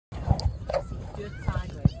Do it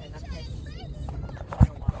sideways and like this.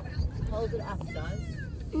 Hold it up,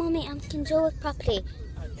 Zaz. Mommy, I can do it properly. Okay,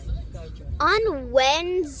 go, Joy. On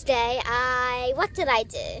Wednesday, what did I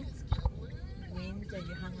do? Wednesday,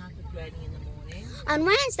 you hung out with Granny in the morning. On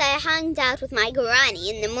Wednesday, I hung out with my granny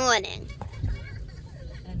in the morning.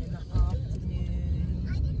 And in the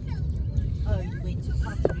afternoon, oh, you went to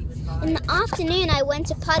pottery with Violet. In the afternoon, I went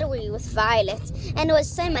to pottery with Violet, and it was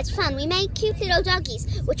so much fun. We made cute little doggies,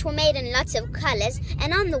 which were made in lots of colours,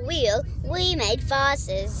 and on the wheel, we made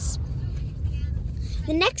vases.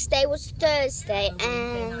 The next day was Thursday,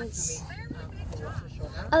 and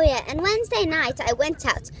and Wednesday night I went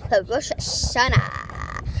out for Rosh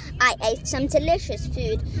Hashanah. I ate some delicious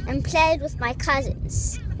food and played with my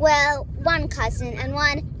cousins. Well, one cousin and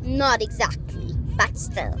one not exactly, but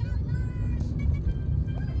still.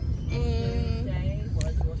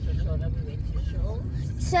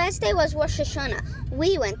 Thursday was Rosh Hashanah.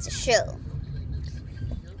 We went to shul.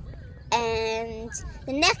 And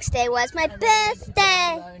the next day was my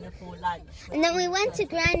birthday. And then we went to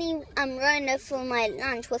Granny Rona for my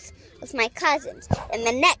lunch with my cousins. And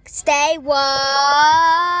the next day was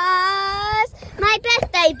my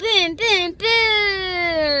birthday. Boom, boom,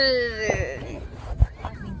 boom.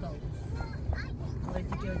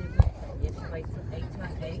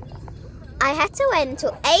 I had to wait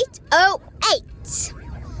until 8:08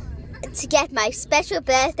 to get my special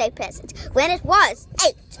birthday present. When it was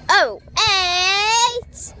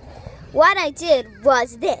 8:08, what I did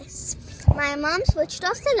was this. My mom switched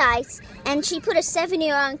off the lights and she put a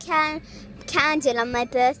 7-year-old candle on my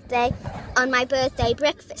birthday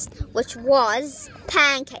breakfast, which was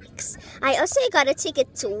pancakes. I also got a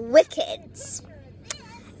ticket to Wicked's.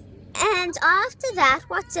 And after that,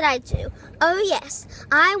 what did I do? Oh yes,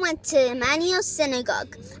 I went to Emmanuel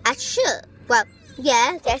Synagogue at Shul. Well,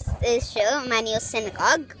 yeah, this is Shul, Emmanuel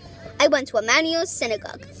Synagogue. I went to Emmanuel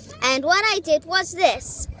Synagogue. And what I did was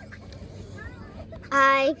this.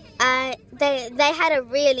 They had a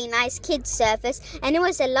really nice kids service, and it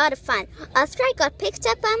was a lot of fun. After I got picked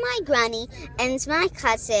up by my granny and my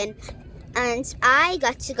cousin, and I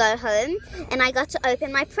got to go home, and I got to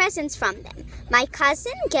open my presents from them. My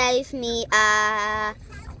cousin gave me a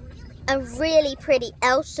really pretty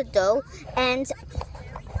Elsa doll, and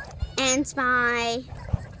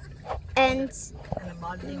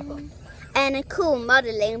a cool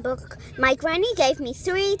modelling book. My granny gave me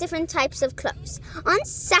 3 different types of clothes. On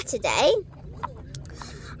Saturday,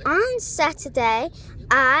 after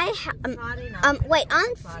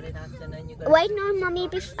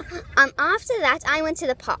that, I went to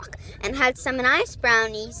the park and had some nice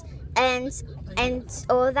brownies and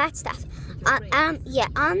all that stuff. On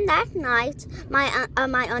that night,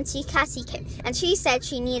 my auntie Cassie came, and she said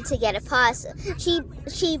she needed to get a parcel.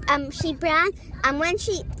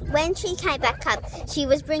 When she came back up, she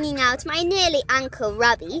was bringing out my nearly Uncle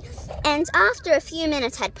Robbie, and after a few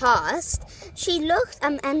minutes had passed, she looked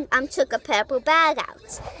and took a purple bag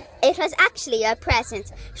out. It was actually a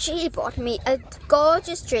present. She bought me a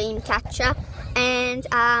gorgeous dream catcher and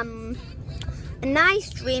a nice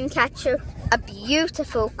dream catcher, a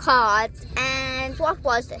beautiful card, and what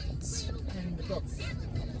was it? And the books.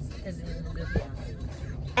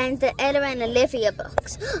 And the Ella and Olivia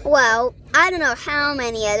books. Well, I don't know how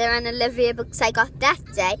many Ella and Olivia books I got that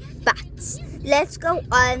day, but let's go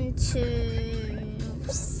on to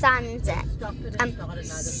Sunday. Stop it and start another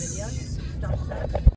video. Stop that.